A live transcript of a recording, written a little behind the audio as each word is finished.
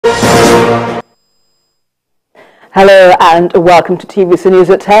Hello and welcome to TVC News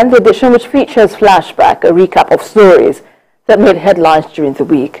at 10, the edition which features Flashback, a recap of stories that made headlines during the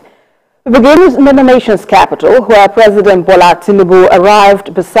week. We begin in the nation's capital, where President Bola Tinubu arrived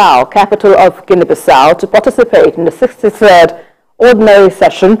Bissau, capital of Guinea-Bissau, to participate in the 63rd Ordinary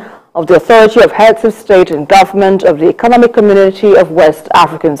Session of the Authority of Heads of State and Government of the Economic Community of West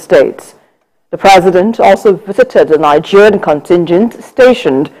African States. The President also visited the Nigerian contingent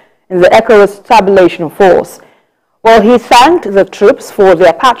stationed in the ECOWAS Stabilisation Force. While he thanked the troops for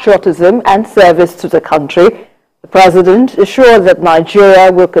their patriotism and service to the country, the President assured that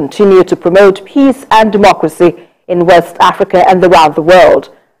Nigeria will continue to promote peace and democracy in West Africa and around the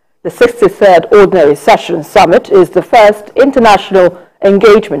world. The 63rd Ordinary Session Summit is the first international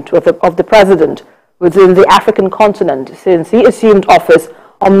engagement of the President within the African continent since he assumed office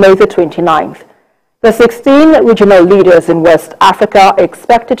on May the 29th. The 16 regional leaders in West Africa are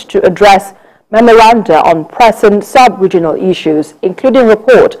expected to address memoranda on pressing sub-regional issues, including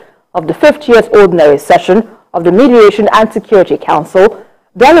report of the 50th Ordinary Session of the Mediation and Security Council,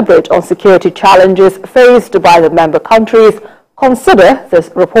 deliberate on security challenges faced by the member countries, consider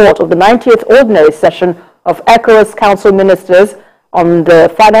the report of the 90th Ordinary Session of ECOWAS Council Ministers on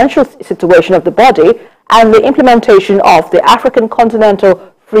the financial situation of the body, and the implementation of the African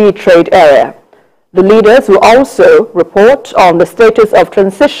Continental Free Trade Area. The leaders will also report on the status of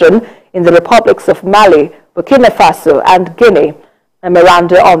transition in the republics of Mali, Burkina Faso, and Guinea,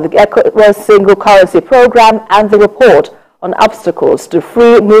 memoranda on the ECOWAS Single Currency Program, and the report on obstacles to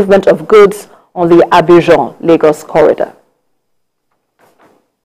free movement of goods on the Abidjan-Lagos corridor.